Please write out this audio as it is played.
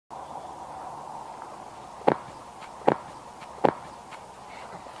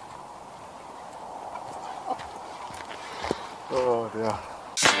Oh dear.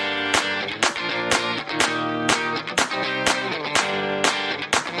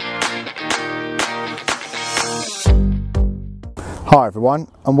 Hi everyone,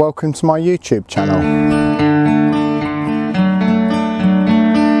 and welcome to my YouTube channel.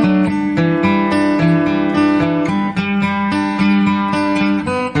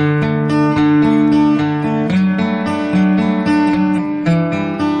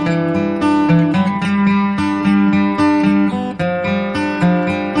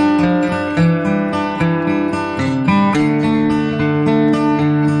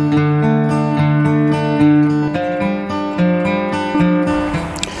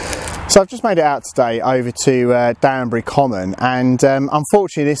 So I've just made it out today over to Danbury Common, and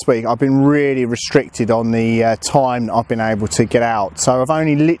unfortunately this week I've been really restricted on the time that I've been able to get out. So I've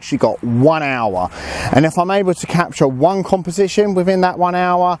only literally got 1 hour, and if I'm able to capture one composition within that 1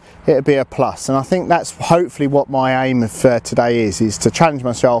 hour, it'll be a plus. And I think that's hopefully what my aim of today is to challenge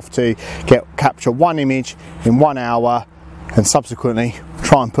myself to capture one image in 1 hour, and subsequently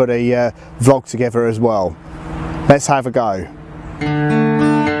try and put a vlog together as well. Let's have a go.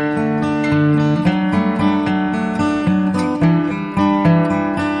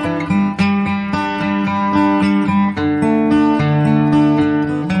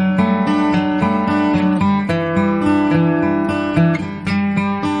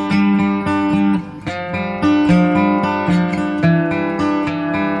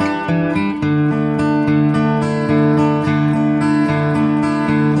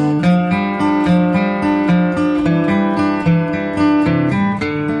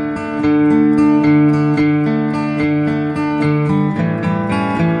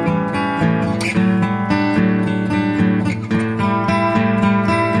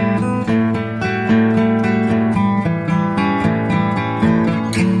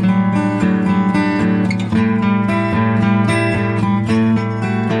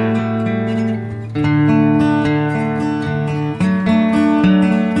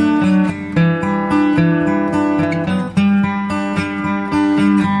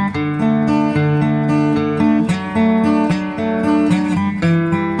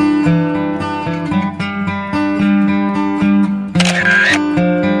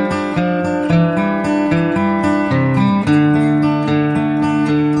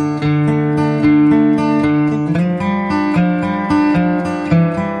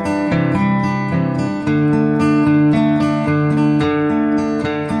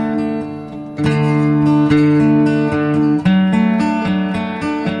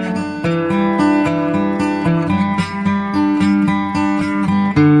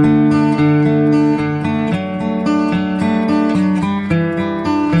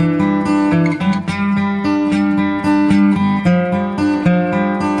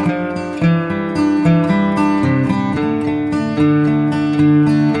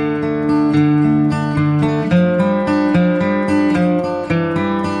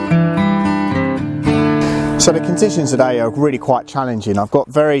 So the conditions today are really quite challenging. I've got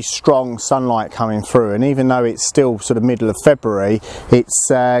very strong sunlight coming through, and even though it's still sort of middle of February,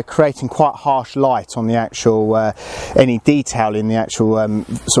 it's creating quite harsh light on the actual any detail in the actual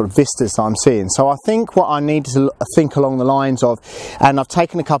sort of vistas that I'm seeing. So I think what I need to think along the lines of, and I've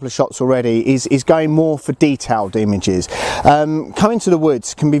taken a couple of shots already, is going more for detailed images. Coming to the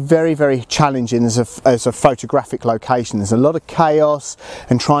woods can be very, very challenging as a photographic location. There's a lot of chaos,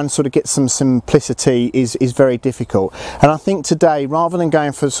 and trying to sort of get some simplicity is very difficult. And I think today, rather than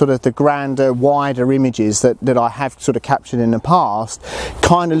going for sort of the grander, wider images that I have sort of captured in the past,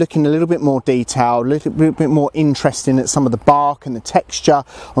 kind of looking a little bit more detailed, a little bit more interesting at some of the bark and the texture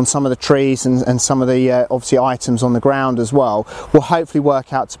on some of the trees and some of the obviously items on the ground as well, will hopefully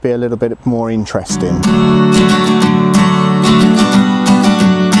work out to be a little bit more interesting.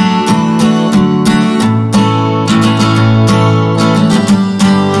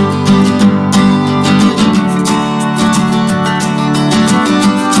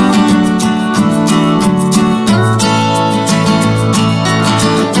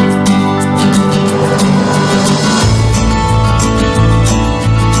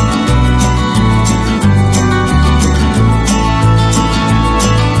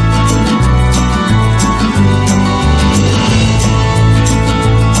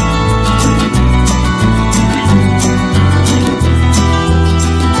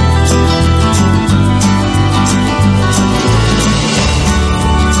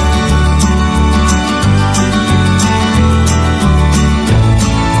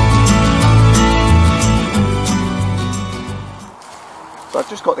 So I've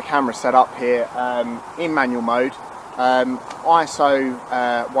just got the camera set up here in manual mode, ISO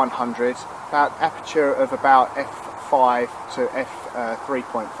 100, about aperture of about f5 to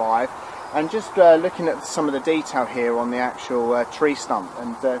f3.5, and just looking at some of the detail here on the actual tree stump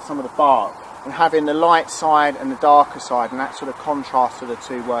and some of the bark, and having the light side and the darker side, and that sort of contrast of the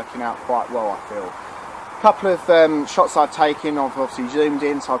two working out quite well, I feel. A couple of shots I've taken, I've obviously zoomed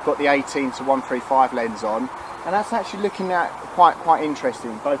in, so I've got the 18 to 135 lens on, and that's actually looking at quite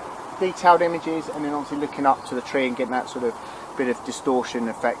interesting, both detailed images and then obviously looking up to the tree and getting that sort of bit of distortion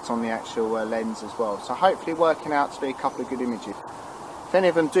effect on the actual lens as well. So hopefully working out to be a couple of good images. If any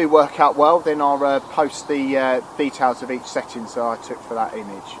of them do work out well, then I'll post the details of each setting that I took for that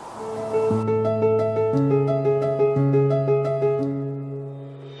image.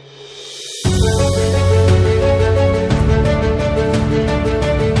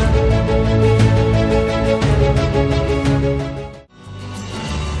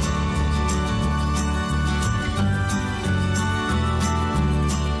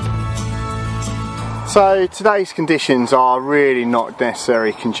 So today's conditions are really not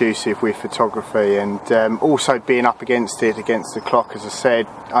necessarily conducive with photography, and also being up against it, against the clock, as I said,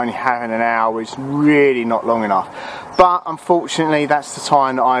 only having an hour is really not long enough. But unfortunately that's the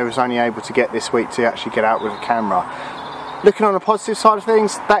time that I was only able to get this week to actually get out with a camera. Looking on the positive side of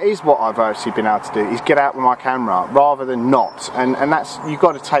things, that is what I've actually been able to do, is get out with my camera rather than not, and that's, you've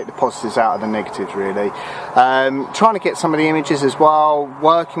got to take the positives out of the negatives really. Trying to get some of the images as well,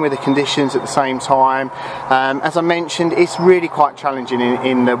 working with the conditions at the same time. As I mentioned, it's really quite challenging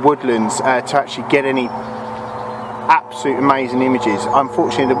in the woodlands to actually get any absolute amazing images.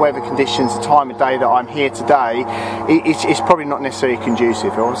 Unfortunately, the weather conditions, the time of day that I'm here today, it's probably not necessarily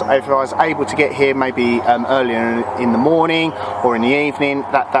conducive. If I was able to get here maybe earlier in the morning or in the evening,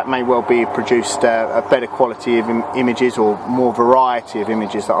 that may well be produced a better quality of images, or more variety of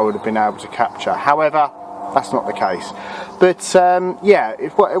images that I would have been able to capture. However, that's not the case. But yeah,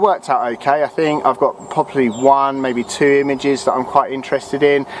 it worked out okay. I think I've got probably one, maybe two images that I'm quite interested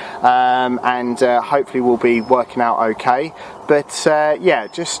in, and hopefully will be working out okay. But yeah,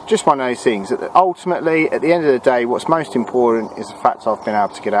 just one of those things. Ultimately, at the end of the day, what's most important is the fact I've been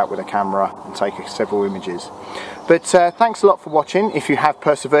able to get out with a camera and take several images. But thanks a lot for watching, if you have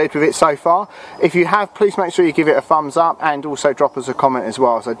persevered with it so far. If you have, please make sure you give it a thumbs up, and also drop us a comment as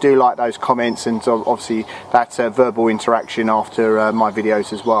well, as I do like those comments and obviously that verbal interaction after my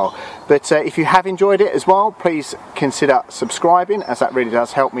videos as well. But if you have enjoyed it as well, please consider subscribing, as that really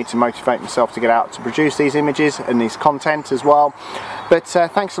does help me to motivate myself to get out to produce these images and this content as well. But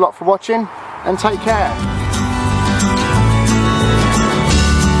thanks a lot for watching, and take care.